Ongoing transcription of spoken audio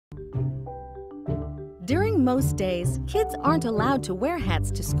During most days, kids aren't allowed to wear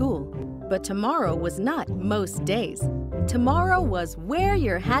hats to school. But tomorrow was not most days. Tomorrow was Wear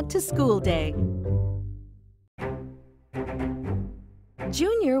Your Hat to School Day.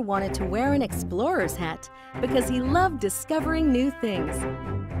 Junior wanted to wear an explorer's hat because he loved discovering new things.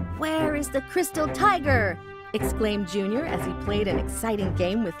 "Where is the crystal tiger?" exclaimed Junior as he played an exciting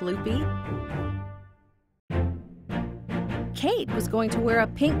game with Loopy. Kate was going to wear a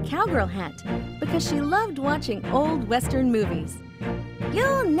pink cowgirl hat because she loved watching old Western movies.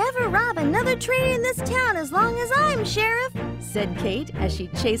 "You'll never rob another train in this town as long as I'm sheriff," said Kate as she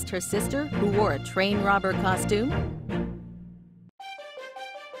chased her sister, who wore a train robber costume.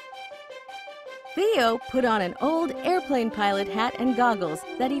 Theo put on an old airplane pilot hat and goggles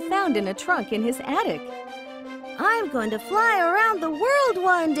that he found in a trunk in his attic. "I'm going to fly around the world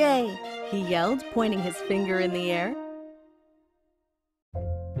one day," he yelled, pointing his finger in the air.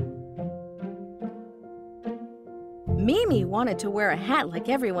 Mimi wanted to wear a hat like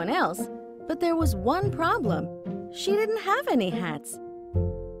everyone else, but there was one problem. She didn't have any hats.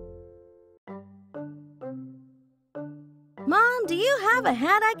 "Mom, do you have a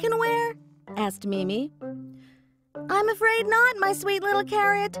hat I can wear?" asked Mimi. "I'm afraid not, my sweet little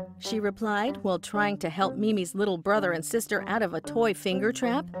carrot," she replied while trying to help Mimi's little brother and sister out of a toy finger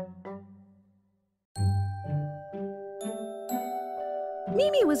trap.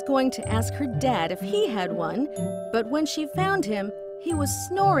 Mimi was going to ask her dad if he had one, but when she found him, he was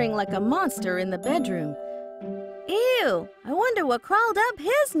snoring like a monster in the bedroom. "Ew, I wonder what crawled up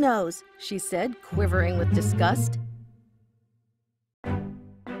his nose," she said, quivering with disgust.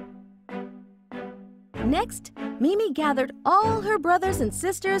 Next, Mimi gathered all her brothers and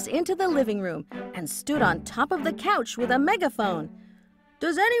sisters into the living room and stood on top of the couch with a megaphone.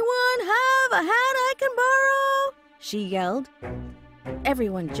 "Does anyone have a hat I can borrow?" she yelled.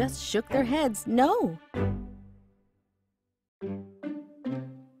 Everyone just shook their heads no.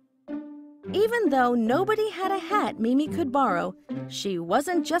 Even though nobody had a hat Mimi could borrow, she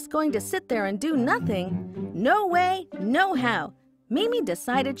wasn't just going to sit there and do nothing. No way, no how. Mimi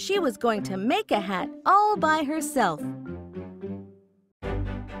decided she was going to make a hat all by herself.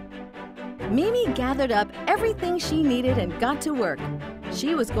 Mimi gathered up everything she needed and got to work.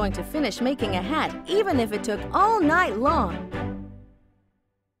 She was going to finish making a hat even if it took all night long.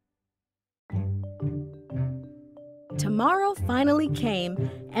 Tomorrow finally came,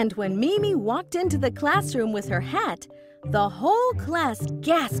 and when Mimi walked into the classroom with her hat, the whole class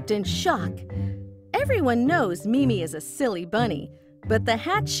gasped in shock. Everyone knows Mimi is a silly bunny, but the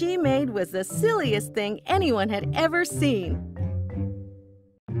hat she made was the silliest thing anyone had ever seen.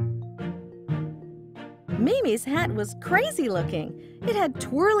 Mimi's hat was crazy looking. It had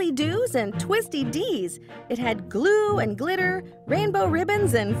twirly-doos and twisty-dees. It had glue and glitter, rainbow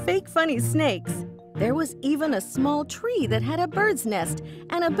ribbons, and fake funny snakes. There was even a small tree that had a bird's nest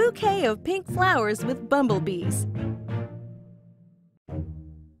and a bouquet of pink flowers with bumblebees.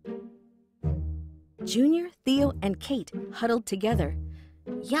 Junior, Theo, and Kate huddled together.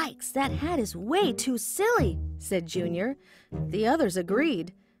 "Yikes, that hat is way too silly," said Junior. The others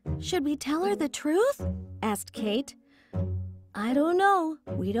agreed. "Should we tell her the truth?" asked Kate. "I don't know.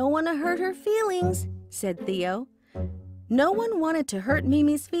 We don't want to hurt her feelings," said Theo. No one wanted to hurt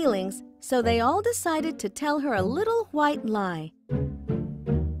Mimi's feelings, so they all decided to tell her a little white lie.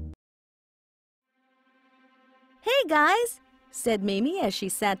 "Hey guys," said Mimi as she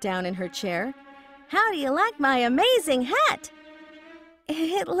sat down in her chair. "How do you like my amazing hat?"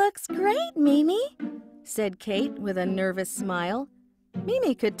 "It looks great, Mimi," said Kate with a nervous smile.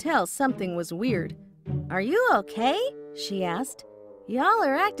 Mimi could tell something was weird. "Are you okay?" she asked. "Y'all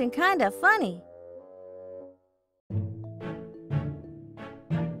are acting kind of funny."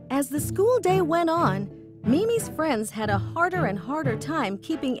 As the school day went on, Mimi's friends had a harder and harder time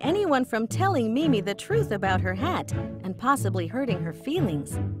keeping anyone from telling Mimi the truth about her hat and possibly hurting her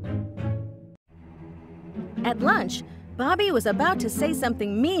feelings. At lunch, Bobby was about to say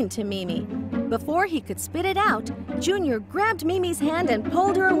something mean to Mimi. Before he could spit it out, Junior grabbed Mimi's hand and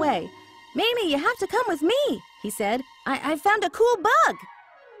pulled her away. "Mimi, you have to come with me," he said. I found a cool bug."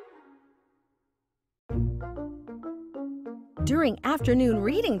 During afternoon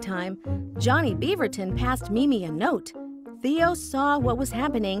reading time, Johnny Beaverton passed Mimi a note. Theo saw what was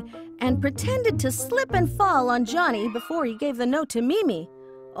happening and pretended to slip and fall on Johnny before he gave the note to Mimi.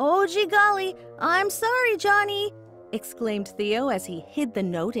 "Oh, gee golly, I'm sorry, Johnny," exclaimed Theo as he hid the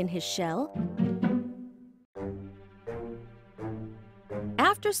note in his shell.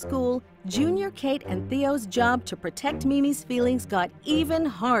 After school, Junior, Kate, and Theo's job to protect Mimi's feelings got even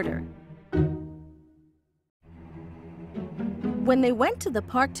harder. When they went to the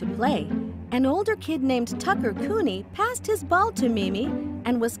park to play, An older kid named Tucker Cooney passed his ball to Mimi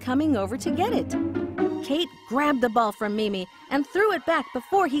and was coming over to get it. Kate grabbed the ball from Mimi and threw it back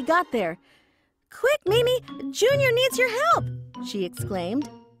before he got there. "Quick, Mimi! Junior needs your help!" she exclaimed.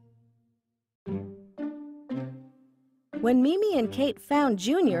 When Mimi and Kate found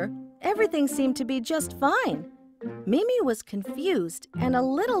Junior, everything seemed to be just fine. Mimi was confused and a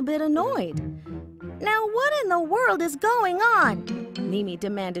little bit annoyed. "Now what in the world is going on?" Mimi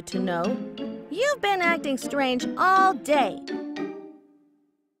demanded to know. "You've been acting strange all day."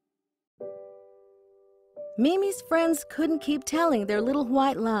 Mimi's friends couldn't keep telling their little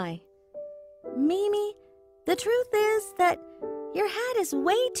white lie. "Mimi, the truth is that your hat is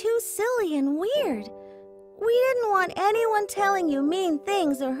way too silly and weird. We didn't want anyone telling you mean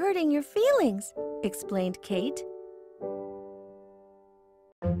things or hurting your feelings," explained Kate.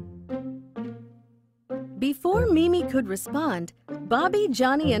 Before Mimi could respond, Bobby,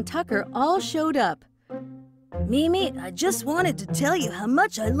 Johnny, and Tucker all showed up. "Mimi, I just wanted to tell you how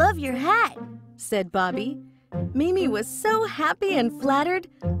much I love your hat," said Bobby. Mimi was so happy and flattered.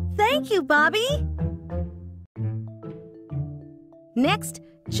 "Thank you, Bobby." Next,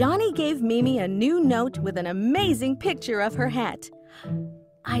 Johnny gave Mimi a new note with an amazing picture of her hat.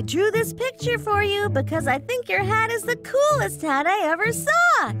 "I drew this picture for you because I think your hat is the coolest hat I ever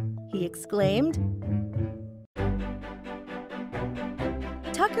saw," he exclaimed.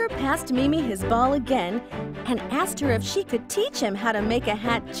 Tucker passed Mimi his ball again and asked her if she could teach him how to make a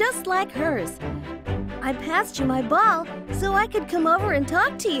hat just like hers. "I passed you my ball so I could come over and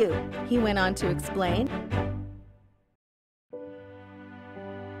talk to you," he went on to explain.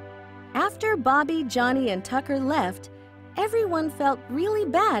 After Bobby, Johnny, and Tucker left, everyone felt really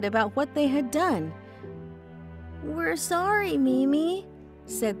bad about what they had done. "We're sorry, Mimi,"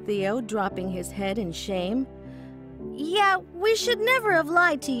 said Theo, dropping his head in shame. "Yeah, we should never have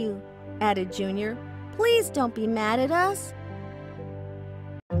lied to you," added Junior. "Please don't be mad at us."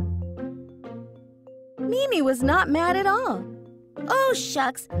 Mimi was not mad at all. "Oh,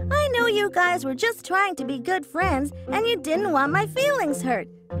 shucks, I know you guys were just trying to be good friends and you didn't want my feelings hurt,"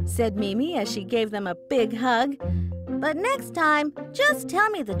 said Mimi as she gave them a big hug. "But next time, just tell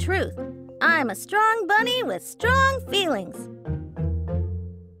me the truth. I'm a strong bunny with strong feelings."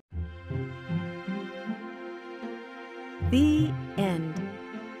 The end.